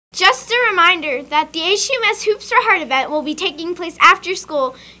Just a reminder that the HCMS Hoops for Heart event will be taking place after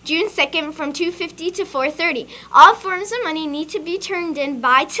school June 2nd from 2:50 to 4:30. All forms of money need to be turned in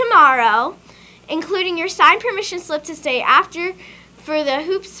by tomorrow, including your signed permission slip to stay after for the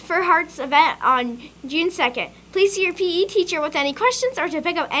Hoops for Hearts event on June 2nd. Please see your PE teacher with any questions or to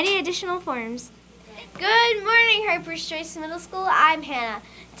pick up any additional forms. Good morning, Harper's Choice Middle School. I'm Hannah.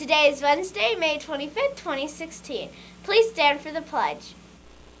 Today is Wednesday, May 25th, 2016. Please stand for the pledge.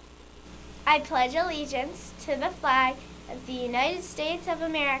 I pledge allegiance to the flag of the United States of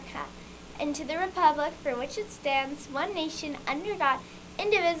America and to the republic for which it stands, one nation, under God,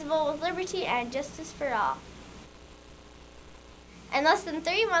 indivisible, with liberty and justice for all. In less than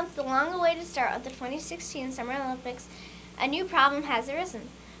 3 months, the long-awaited start of the 2016 Summer Olympics, a new problem has arisen: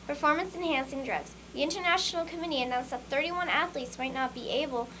 performance-enhancing drugs. The International Committee announced that 31 athletes might not be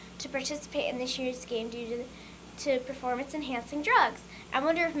able to participate in this year's game due to performance-enhancing drugs. I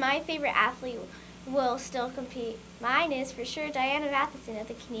wonder if my favorite athlete will still compete. Mine is for sure Diana Matheson of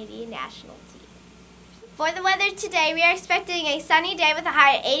the Canadian national team. For the weather today, we are expecting a sunny day with a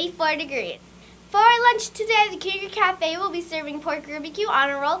high of 84 degrees. For lunch today, the Cougar Cafe will be serving pork barbecue on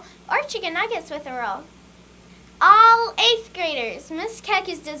a roll or chicken nuggets with a roll. All 8th graders, Ms. Keck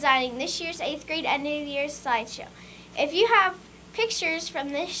is designing this year's 8th grade end of the year slideshow. If you have pictures from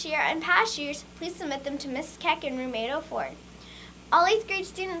this year and past years, please submit them to Ms. Keck in room 804. All 8th grade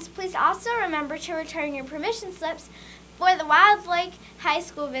students, please also remember to return your permission slips for the Wild Lake High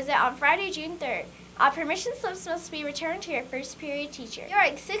School visit on Friday, June 3rd. All permission slips must be returned to your first period teacher. If you're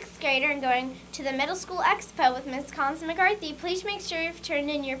a 6th grader and going to the Middle School Expo with Ms. Collins McCarthy, please make sure you've turned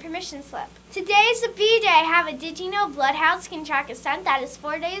in your permission slip. Today is a B-Day. Have a Did You Know Bloodhound skin track is sent. That is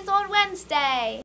 4 days old Wednesday.